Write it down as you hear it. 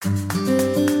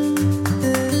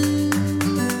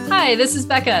Hi, this is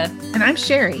Becca. And I'm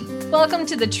Sherry. Welcome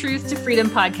to the Truth to Freedom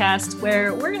podcast,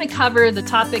 where we're going to cover the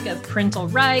topic of parental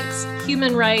rights,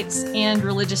 human rights, and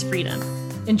religious freedom.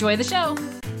 Enjoy the show.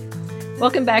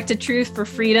 Welcome back to Truth for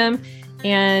Freedom.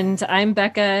 And I'm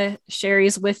Becca.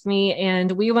 Sherry's with me,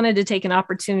 and we wanted to take an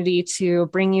opportunity to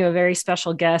bring you a very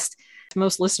special guest.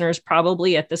 Most listeners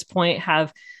probably at this point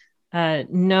have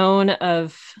known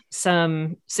of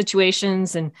some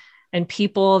situations and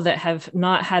people that have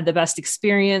not had the best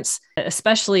experience,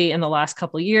 especially in the last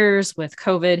couple of years with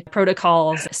COVID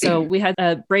protocols. So we had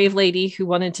a brave lady who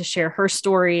wanted to share her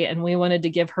story, and we wanted to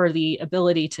give her the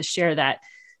ability to share that,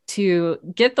 to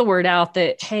get the word out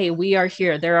that, hey, we are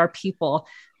here. There are people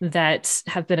that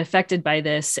have been affected by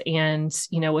this. And,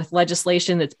 with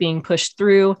legislation that's being pushed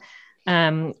through,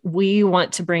 we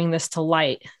want to bring this to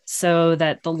light so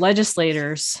that the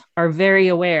legislators are very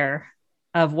aware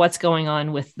of what's going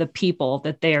on with the people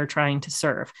that they are trying to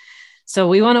serve. So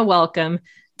we want to welcome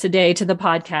today to the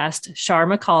podcast, Shar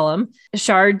McCollum.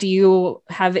 Shar, do you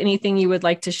have anything you would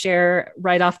like to share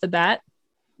right off the bat?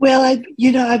 Well,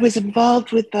 I was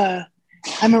involved with,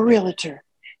 I'm a realtor.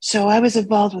 So I was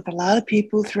involved with a lot of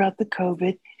people throughout the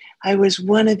COVID. I was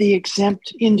one of the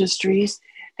exempt industries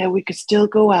that we could still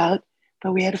go out,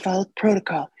 but we had to follow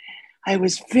protocol. I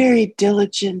was very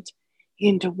diligent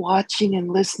into watching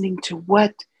and listening to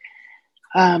what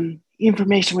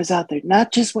information was out there,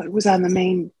 not just what was on the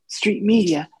main street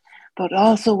media, but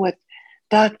also what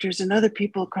doctors and other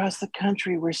people across the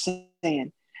country were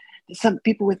saying. Some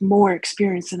people with more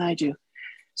experience than I do.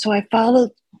 So I followed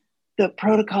the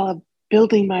protocol of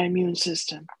building my immune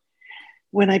system.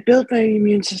 When I built my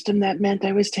immune system, that meant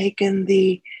I was taking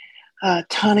the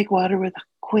tonic water with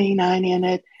quinine in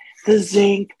it, the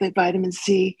zinc, the vitamin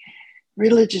C,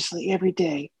 religiously every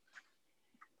day.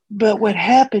 But what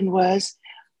happened was,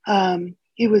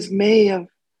 it was May of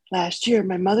last year,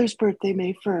 my mother's birthday,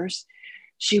 May 1st.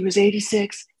 She was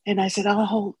 86, and I said,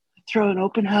 I'll throw an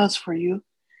open house for you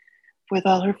with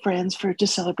all her friends to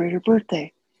celebrate her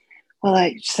birthday. Well,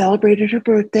 I celebrated her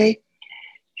birthday,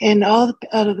 and out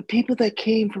of the people that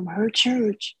came from her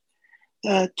church,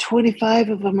 25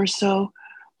 of them or so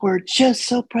were just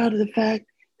so proud of the fact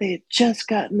they had just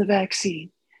gotten the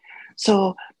vaccine.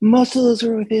 So most of those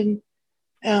were within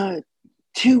 2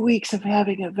 weeks of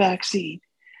having a vaccine.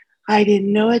 I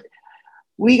didn't know it.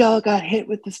 We all got hit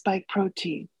with the spike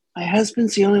protein. My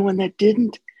husband's the only one that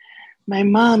didn't. My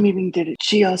mom even did it.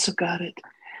 She also got it.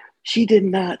 She did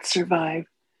not survive.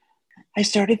 I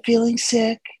started feeling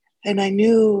sick, and I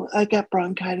knew I got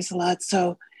bronchitis a lot,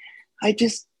 so I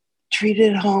just treated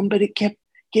it at home, but it kept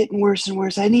getting worse and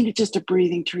worse. I needed just a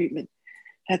breathing treatment.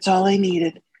 That's all I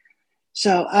needed.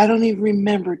 So I don't even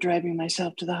remember driving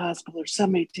myself to the hospital or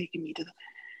somebody taking me to the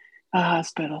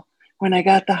hospital. When I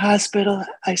got to the hospital,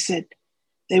 I said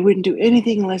they wouldn't do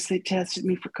anything unless they tested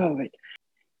me for COVID.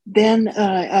 Then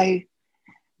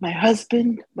my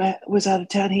husband was out of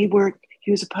town. He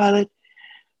was a pilot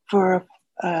for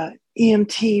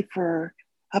EMT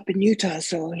up in Utah.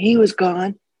 So he was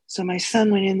gone. So my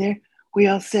son went in there. We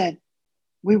all said,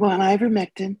 we want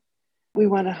ivermectin. We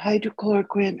want a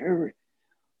hydrochloroquine or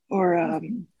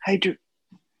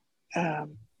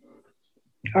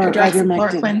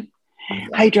hydroxychloroquine.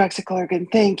 Hydroxychloroquine.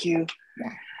 Thank you.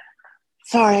 Yeah.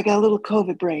 Sorry, I got a little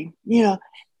COVID brain.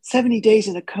 70 days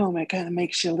in a coma kind of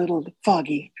makes you a little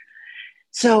foggy.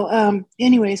 So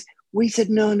anyways, we said,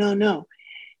 no.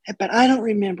 But I don't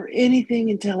remember anything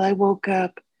until I woke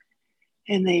up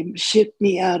and they shipped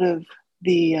me out of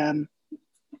the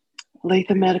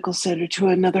Latham Medical Center to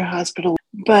another hospital.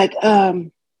 But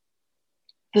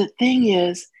the thing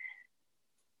is,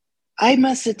 I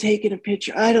must have taken a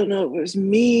picture. I don't know if it was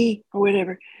me or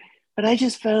whatever, but I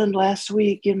just found last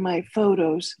week in my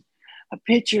photos a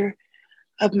picture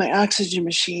of my oxygen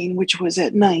machine, which was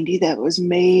at 90. That was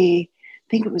May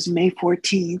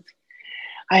 14th.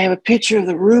 I have a picture of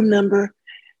the room number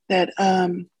that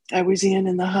I was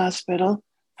in the hospital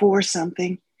for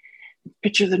something,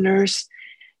 picture of the nurse.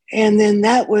 And then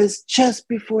that was just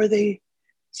before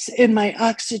in my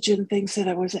oxygen thing said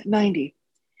I was at 90.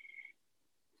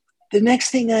 The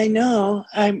next thing I know,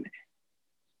 I'm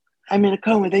in a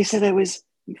coma. They said I was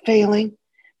failing,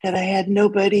 that I had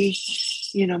nobody,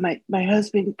 my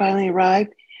husband finally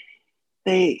arrived.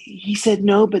 He said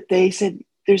no, but they said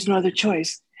there's no other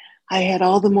choice. I had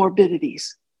all the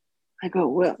morbidities. I go,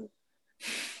 well,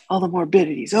 all the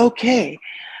morbidities. Okay.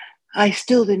 I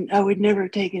would never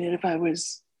have taken it if I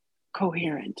was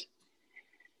coherent.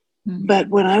 Mm-hmm. But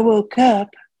when I woke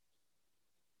up,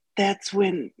 that's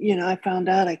when, I found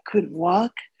out I couldn't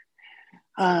walk.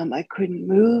 I couldn't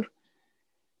move.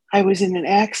 I was in an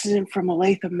accident from a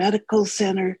Latham Medical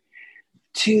Center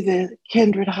to the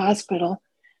Kindred Hospital,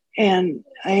 and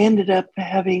I ended up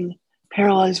having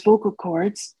paralyzed vocal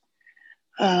cords.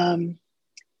 But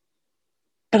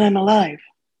I'm alive.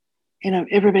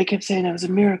 Everybody kept saying I was a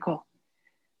miracle.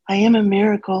 I am a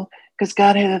miracle because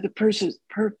God had other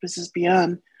purposes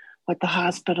beyond what the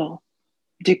hospital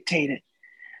dictated.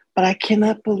 But I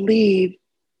cannot believe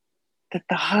that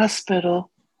the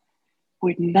hospital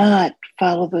would not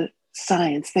follow the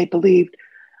science. They believed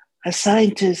a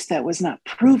scientist that was not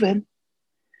proven,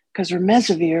 because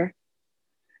remdesivir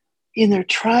in their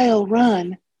trial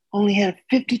run only had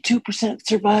a 52%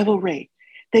 survival rate.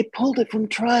 They pulled it from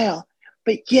trial,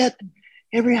 but yet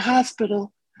every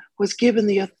hospital was given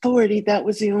the authority. That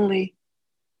was the only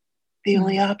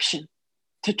option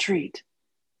to treat.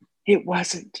 It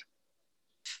wasn't.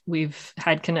 We've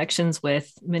had connections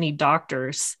with many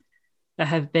doctors that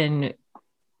have been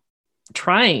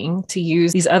trying to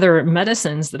use these other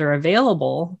medicines that are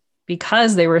available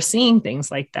because they were seeing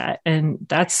things like that. And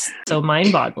that's so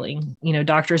mind-boggling.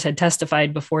 Doctors had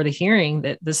testified before the hearing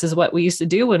that this is what we used to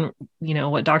do when,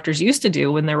 what doctors used to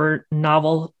do when there were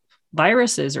novel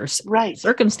viruses or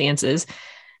circumstances.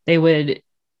 They would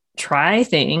try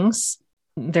things.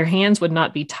 Their hands would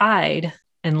not be tied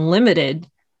and limited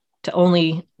to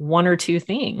only one or two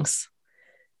things.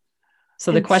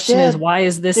 So the question is, why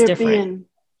is this different?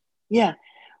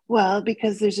 Well,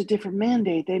 because there's a different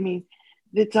mandate. I mean,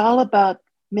 it's all about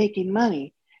making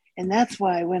money. And that's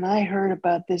why when I heard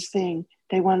about this thing,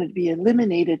 they wanted to be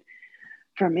eliminated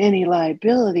from any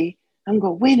liability. I'm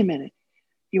going, wait a minute.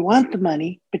 You want the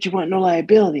money, but you want no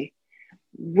liability.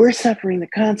 We're suffering the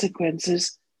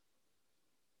consequences,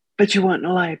 but you want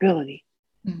no liability.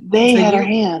 They had our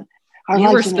hand.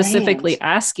 You were specifically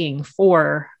asking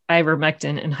for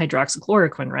ivermectin and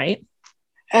hydroxychloroquine, right?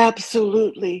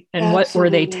 Absolutely. And what were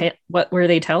they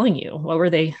telling you? What were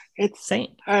they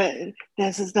saying?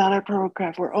 This is not our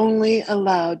program. We're only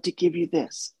allowed to give you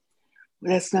this.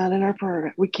 That's not in our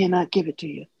program. We cannot give it to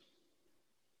you.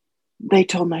 They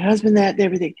told my husband that and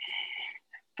everything.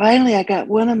 Finally, I got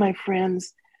one of my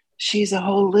friends. She's a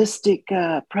holistic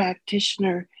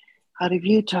practitioner out of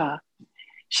Utah.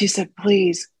 She said,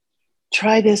 please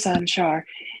try this on Shar.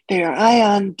 They are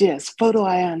ion disc, photo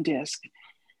ion disc.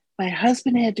 My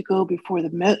husband had to go before the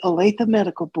Olathe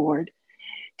Medical Board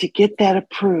to get that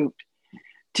approved.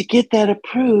 To get that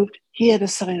approved, he had to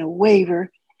sign a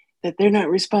waiver that they're not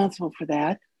responsible for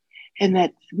that, and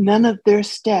that none of their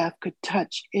staff could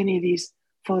touch any of these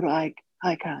photo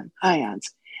ions.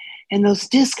 And those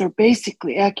discs are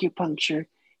basically acupuncture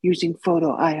using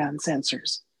photo ion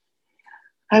sensors.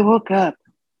 I woke up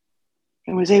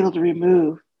and was able to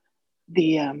remove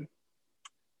the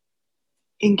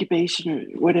incubation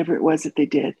or whatever it was that they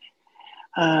did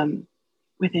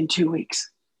within 2 weeks.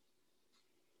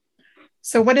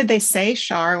 So what did they say,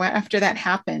 Shar, after that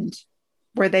happened?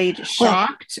 Were they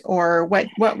shocked, or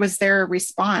what was their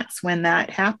response when that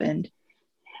happened?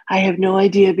 I have no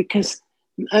idea, because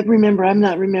I'm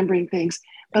not remembering things,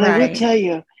 but I will tell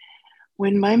you,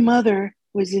 when my mother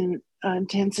was in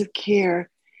intensive care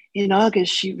in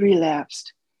August, she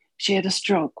relapsed. She had a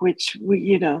stroke, which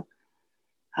it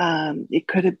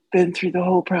could have been through the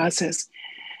whole process.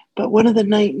 But one of the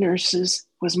night nurses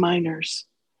was my nurse.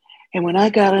 And when I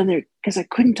got on there, because I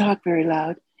couldn't talk very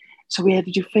loud, so we had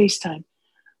to do FaceTime.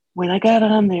 When I got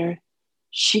on there,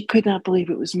 she could not believe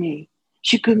it was me.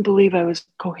 She couldn't believe I was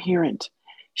coherent.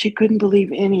 She couldn't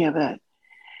believe any of that.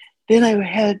 Then I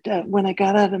had, when I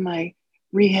got out of my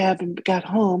rehab and got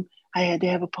home, I had to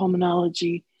have a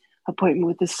pulmonology appointment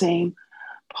with the same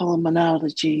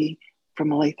pulmonology from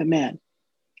Olathe Med.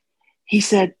 He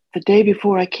said the day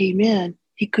before I came in,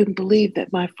 he couldn't believe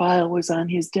that my file was on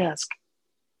his desk.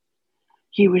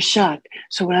 He was shocked.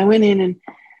 So when I went in and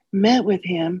met with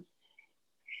him,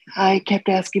 I kept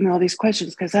asking him all these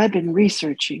questions because I've been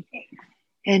researching.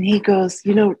 And he goes,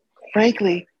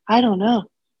 frankly, I don't know.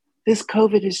 This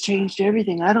COVID has changed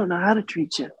everything. I don't know how to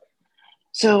treat you.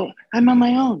 So I'm on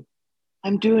my own.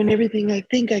 I'm doing everything I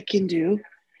think I can do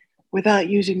without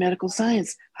using medical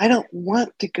science. I don't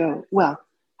want to go, well,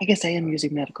 I guess I am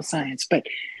using medical science, but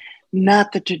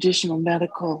not the traditional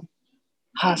medical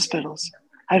hospitals.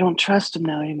 I don't trust them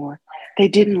now anymore. They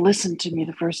didn't listen to me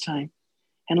the first time.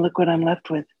 And look what I'm left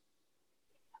with.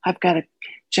 I've got a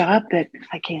job that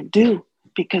I can't do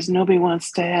because nobody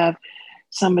wants to have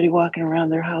somebody walking around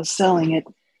their house selling it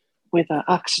with an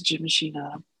oxygen machine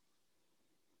on them.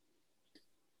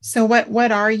 So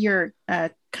what are your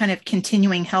kind of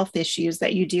continuing health issues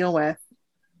that you deal with?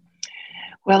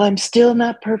 Well, I'm still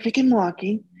not perfect in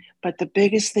walking, but the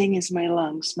biggest thing is my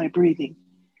lungs, my breathing.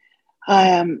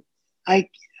 I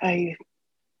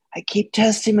I keep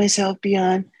testing myself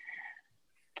beyond,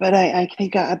 but I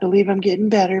believe I'm getting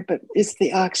better, but it's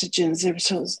the oxygens.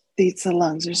 It's the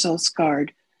lungs are so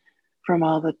scarred from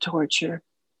all the torture.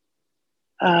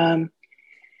 Let's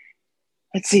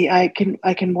see, I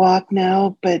can walk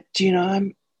now, but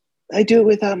I do it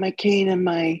without my cane and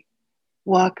my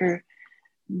walker,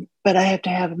 but I have to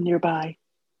have them nearby.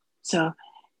 So,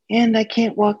 and I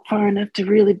can't walk far enough to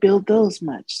really build those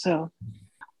much. So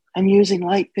I'm using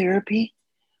light therapy,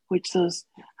 which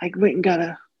I went and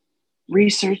got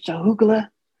researched a Hugla,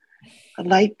 a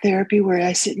light therapy where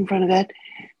I sit in front of that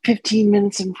 15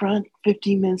 minutes in front,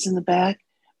 15 minutes in the back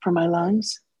for my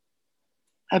lungs.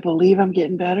 I believe I'm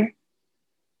getting better.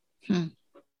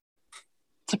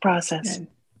 It's a process. Good.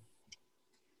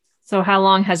 So how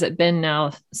long has it been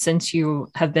now since you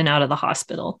have been out of the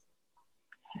hospital?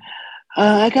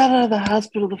 I got out of the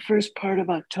hospital the first part of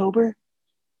October.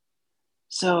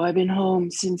 So I've been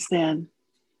home since then.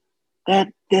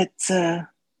 It's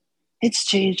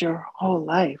changed our whole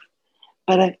life.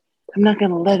 But I'm not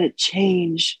going to let it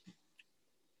change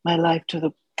my life to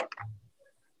the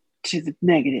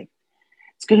negative.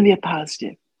 It's going to be a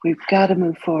positive. We've got to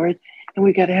move forward, and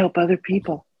we've got to help other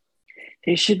people.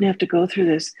 They shouldn't have to go through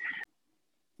this.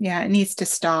 Yeah, it needs to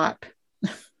stop.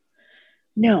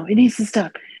 No, it needs to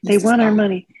stop. They want our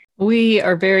money. We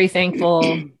are very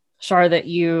thankful, Shar, that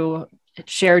you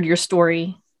shared your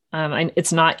story.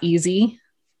 It's not easy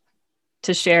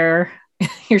to share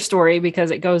your story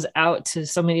because it goes out to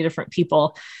so many different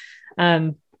people.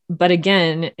 But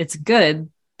again, it's good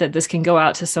that this can go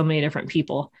out to so many different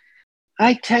people.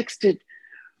 I texted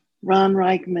Ron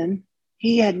Reichman.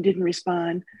 He didn't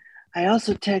respond. I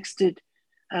also texted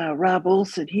Rob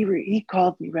Olson. He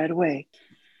called me right away.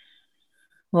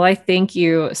 Well, I thank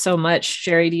you so much.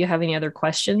 Sherry, do you have any other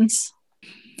questions?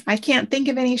 I can't think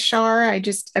of any, Shar. I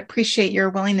just appreciate your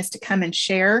willingness to come and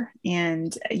share,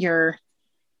 and your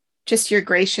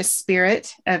gracious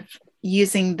spirit of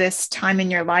using this time in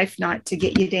your life not to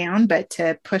get you down, but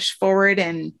to push forward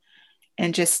and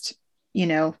just,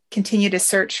 continue to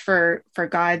search for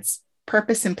God's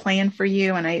purpose and plan for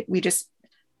you. And we just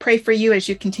pray for you as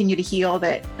you continue to heal,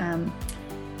 that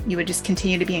you would just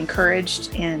continue to be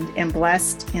encouraged and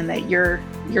blessed, and that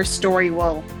your story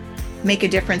will make a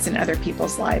difference in other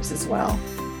people's lives as well.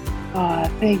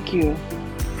 Thank you.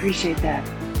 Appreciate that.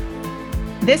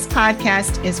 This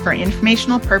podcast is for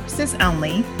informational purposes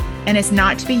only and is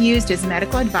not to be used as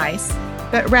medical advice,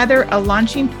 but rather a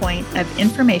launching point of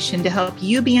information to help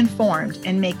you be informed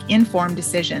and make informed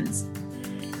decisions.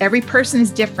 Every person is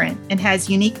different and has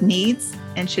unique needs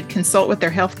and should consult with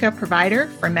their healthcare provider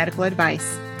for medical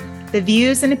advice. The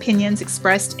views and opinions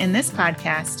expressed in this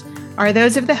podcast are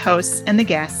those of the hosts and the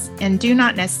guests and do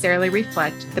not necessarily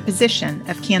reflect the position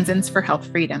of Kansans for Health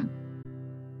Freedom.